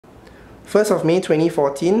1st of May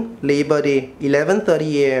 2014, Labor Day,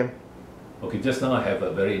 11:30 a.m. Okay, just now I have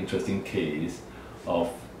a very interesting case of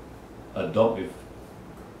a dog with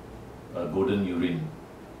a golden urine.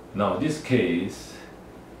 Now, in this case,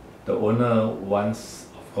 the owner wants,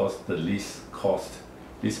 of course, the least cost,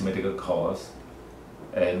 least medical cost,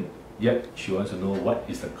 and yet she wants to know what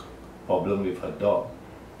is the problem with her dog.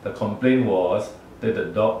 The complaint was that the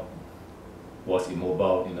dog was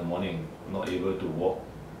immobile in the morning, not able to walk,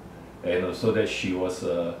 and also that she was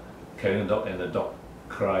carrying the dog and the dog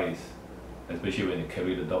cries, especially when you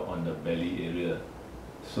carry the dog on the belly area.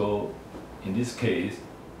 So in this case,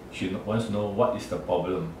 she wants to know what is the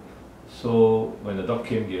problem. So when the dog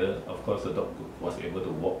came here, of course the dog was able to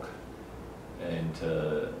walk, and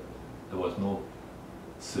there was no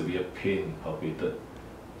severe pain palpated.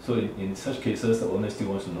 So in such cases, the owner still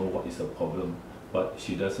wants to know what is the problem, but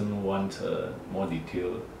she doesn't want more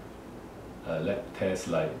detailed lab tests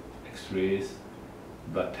like x-rays,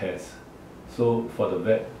 blood tests. So for the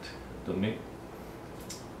vet to make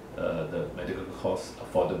the medical costs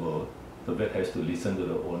affordable, the vet has to listen to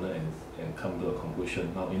the owner and come to a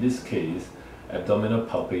conclusion. Now in this case, abdominal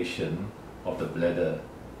palpation of the bladder.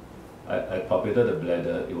 I palpated the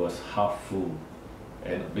bladder, it was half full,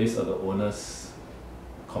 and based on the owner's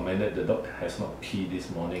comment that the dog has not peed this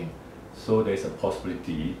morning, so there is a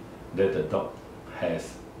possibility that the dog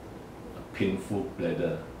has a painful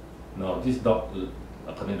bladder. Now this dog,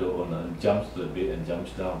 according to the owner, jumps to the bed and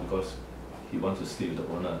jumps down because he wants to sleep with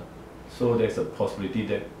the owner. So there's a possibility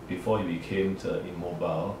that before he became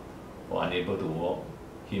immobile or unable to walk,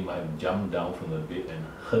 he might have jumped down from the bed and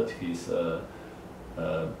hurt his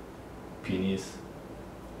penis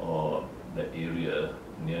or the area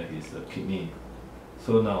near his kidney.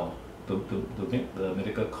 So now, to make the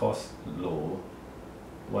medical cost low,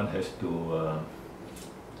 one has to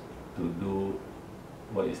do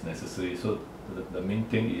what is necessary. So the main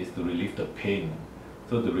thing is to relieve the pain.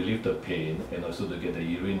 So to relieve the pain and also to get the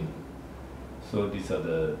urine. So these are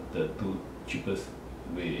the two cheapest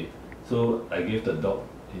way. So I gave the dog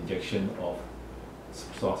injection of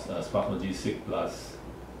spasmodiesic plus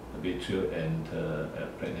Baytril and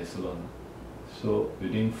prednisolone. So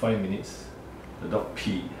within 5 minutes, the dog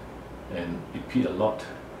peed, and it peed a lot.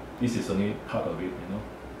 This is only part of it, you know.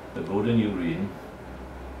 The golden urine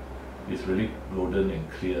is really golden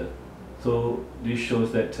and clear. So this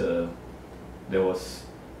shows that there was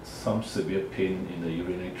some severe pain in the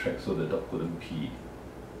urinary tract, so the dog couldn't pee.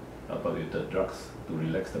 But with the drugs to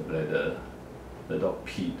relax the bladder, the dog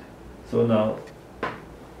peed. So now,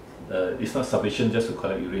 it's not sufficient just to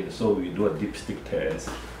collect urine, so we do a dipstick test.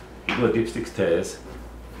 We do a dipstick test,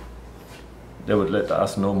 that would let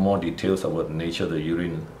us know more details about the nature of the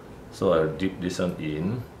urine. So I'll dip this one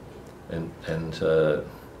in, and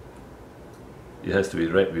it has to be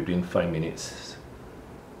read within 5 minutes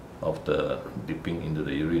of the dipping into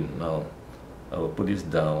the urine. Now I will put this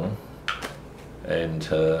down and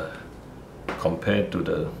compare to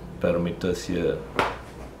the parameters here.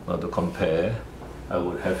 Now to compare, I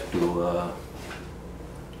would have to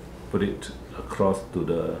put it across to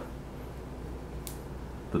the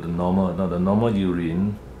normal. Now the normal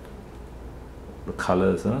urine, the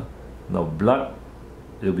colors, now blood,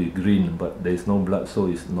 it will be green, but there is no blood, so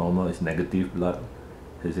it's normal, it's negative blood,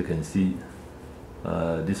 as you can see.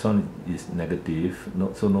 This one is negative,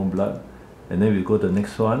 so no blood. And then we go to the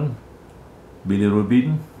next one,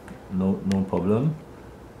 bilirubin, no problem.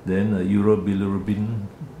 Then urobilirubin,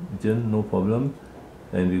 no problem.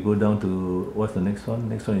 And we go down to, what's the next one?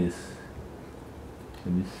 Next one is,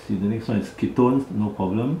 let me see, the next one is ketones, no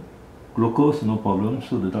problem. Glucose, no problem,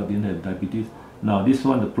 so the dog didn't have diabetes. Now this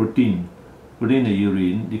one, the protein in the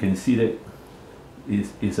urine, you can see that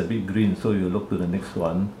it's a bit green, so you look to the next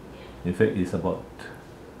one. In fact, it's about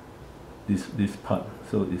this part,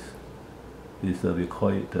 so we call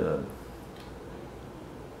it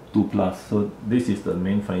 2+. So this is the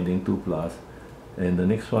main finding, 2+. And the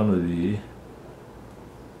next one will be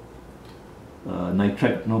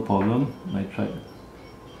nitrite, no problem, nitrite.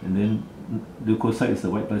 And then leukocyte is the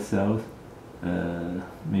white blood cells,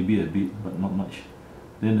 maybe a bit, but not much.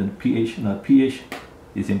 Then the pH. Now pH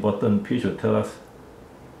is important. pH will tell us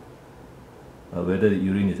whether the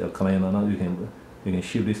urine is alkaline or not. You can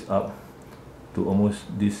shift this up to almost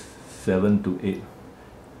this 7 to 8,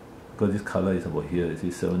 because this color is about here. It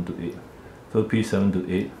is 7 to 8. So pH 7 to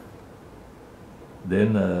 8.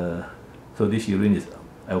 Then so this urine is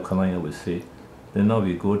alkaline, I would say. Then now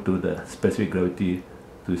we go to the specific gravity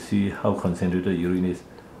to see how concentrated urine is.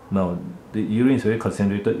 Now the urine is very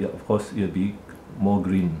concentrated. Yeah, of course it will be more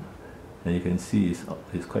green, and you can see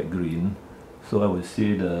it's quite green. So I would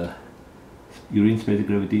say the urine specific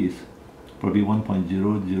gravity is probably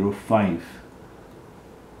 1.005,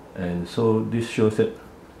 and so this shows that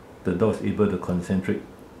the dog is able to concentrate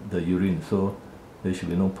the urine, so there should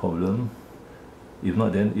be no problem. If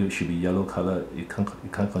not, then it should be yellow color. You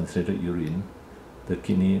can't concentrate urine. The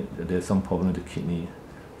kidney, there's some problem with the kidney.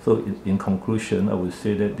 So in conclusion, I would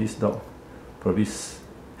say that this dog probably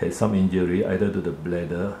had some injury either to the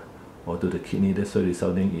bladder or to the kidney. That's why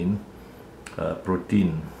resulting in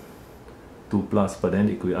protein 2+, but then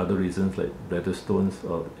it could be other reasons like bladder stones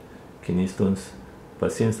or kidney stones.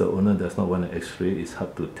 But since the owner does not want an X-ray, it's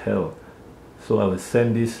hard to tell. So I will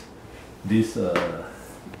send this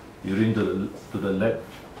urine to the lab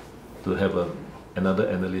to have another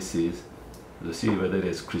analysis to see whether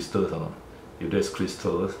there's crystals or not. If there's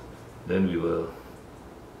crystals, then we will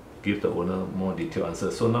give the owner more detailed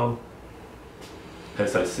answer. So now,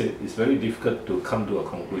 as I said, it's very difficult to come to a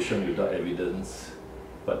conclusion without evidence,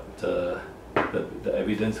 but the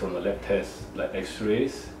evidence from the lab tests like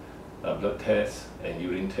X-rays, blood tests and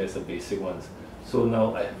urine tests are basic ones. So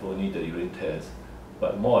now I have only the urine test,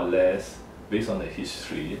 but more or less, based on the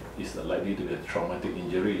history, it's likely to be a traumatic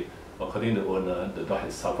injury. According to the owner, the dog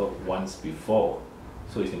has suffered once before.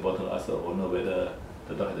 So it's important to ask the owner whether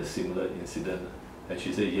the dog had a similar incident. And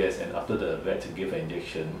she said yes, and after the vet gave an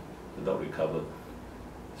injection, the dog recovered.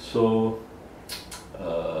 So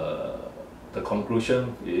the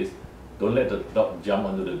conclusion is, don't let the dog jump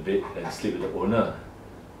onto the bed and sleep with the owner,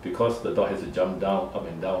 because the dog has to jump down, up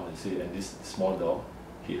and down, you see, and this small dog,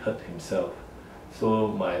 he hurt himself. So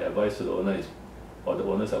my advice to the owner is, or the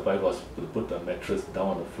owner's advice was to put the mattress down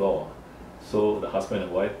on the floor. So the husband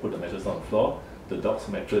and wife put the mattress on the floor. The dog's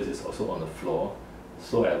mattress is also on the floor.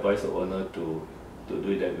 So I advise the owner to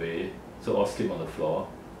do it that way. So all sleep on the floor.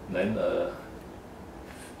 And then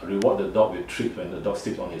reward the dog with treats when the dog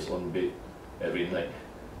sleeps on his own bed every night.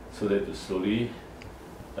 So that to slowly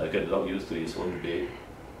get the dog used to his own bed,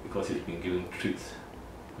 because he's been given treats,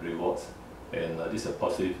 rewards. And this is a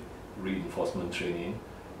positive reinforcement training.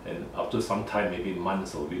 And after some time, maybe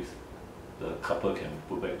months or weeks, the couple can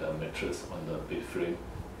put back the mattress on the bed frame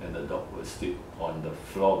and the dog will sleep on the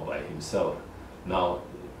floor by himself. Now,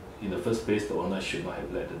 in the first place, the owner should not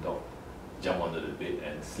have let the dog jump onto the bed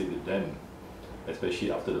and sleep with them,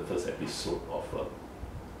 especially after the first episode of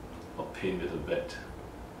pain with the vet,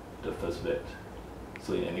 the first vet.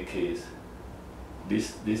 So in any case, the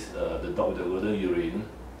dog with the golden urine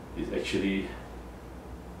is actually,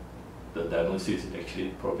 the diagnosis is actually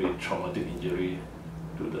probably traumatic injury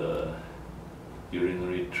to the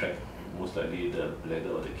urinary tract, most likely the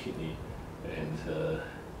bladder or the kidney. And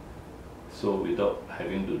so without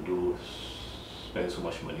having to spend so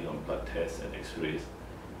much money on blood tests and X-rays,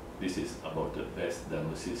 this is about the best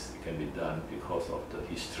diagnosis that can be done because of the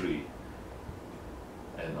history.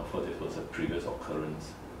 And of course, it was a previous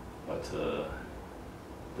occurrence, but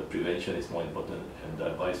the prevention is more important, and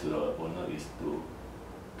the advice to the owner is to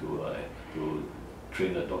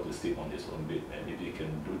train the dog to sleep on his own bed. And if he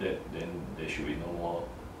can do that, then there should be no more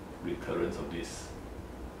recurrence of this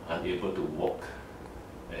unable to walk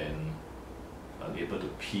and unable to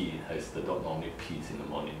pee, as the dog normally pees in the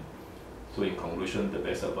morning. So in conclusion, the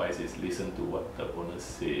best advice is listen to what the owner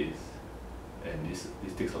says, and this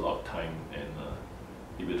takes a lot of time, and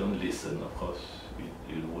if you don't listen, of course,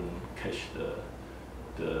 you won't catch the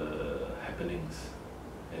happenings.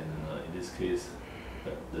 And in this case,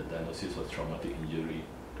 the diagnosis was traumatic injury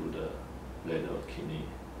to the bladder or kidney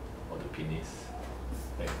or the penis.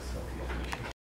 Thanks. Okay.